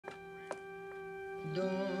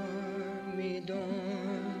Dormi,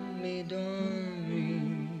 dormi,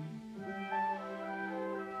 dormi.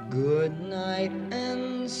 Good night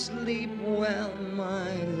and sleep well,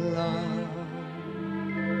 my love.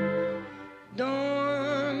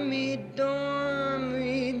 Dormi,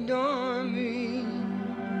 dormi, dormi.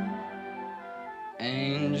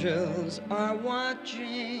 Angels are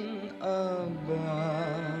watching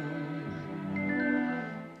above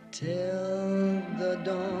till the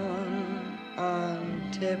dawn on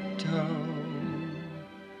tiptoe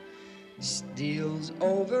steals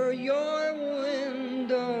over your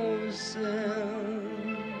windowsill.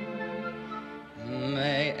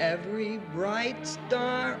 May every bright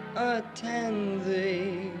star attend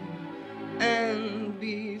thee and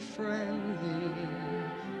befriend thee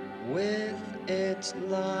with its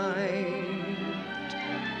light.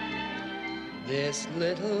 This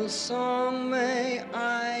little song may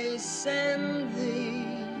I send thee.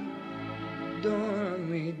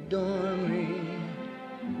 Dormi, dormi,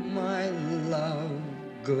 my love,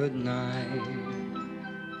 good night.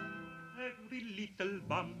 Every little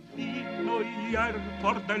bambino yearn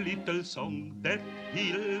for the little song that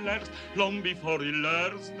he learns long before he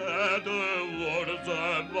learns that the words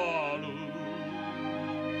are value.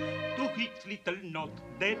 To each little note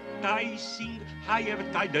that I sing, I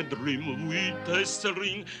have tied a dream with a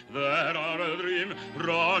string. There are a dream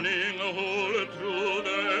running all through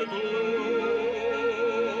the door.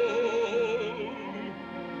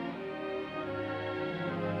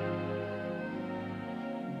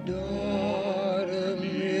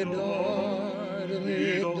 Dormi,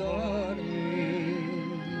 dormi, dormi,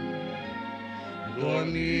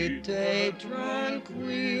 dormite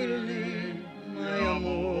tranquilli, my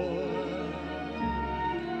amor.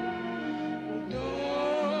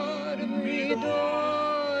 Dormi,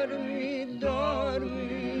 dormi,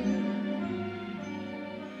 dormi,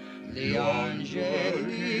 gli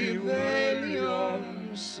angeli vegliano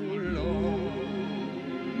sull'oro.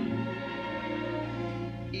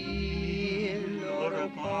 Il loro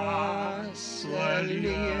passo è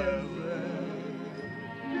lieve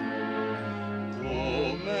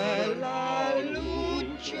come la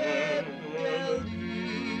luce del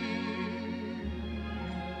dì.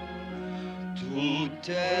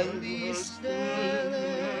 Tutte le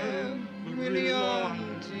stelle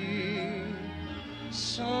brillanti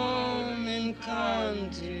sono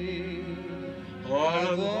incanti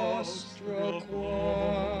al vostro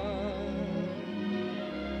cuore.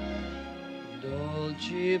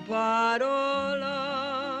 Dolci parola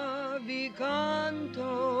vi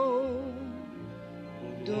canto,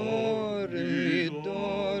 dormi,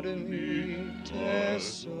 dormi,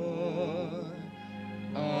 tesoro,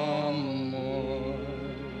 amor.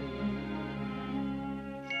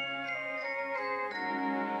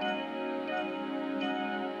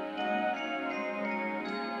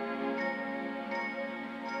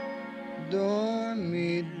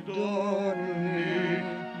 Dormi,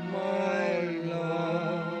 dormi.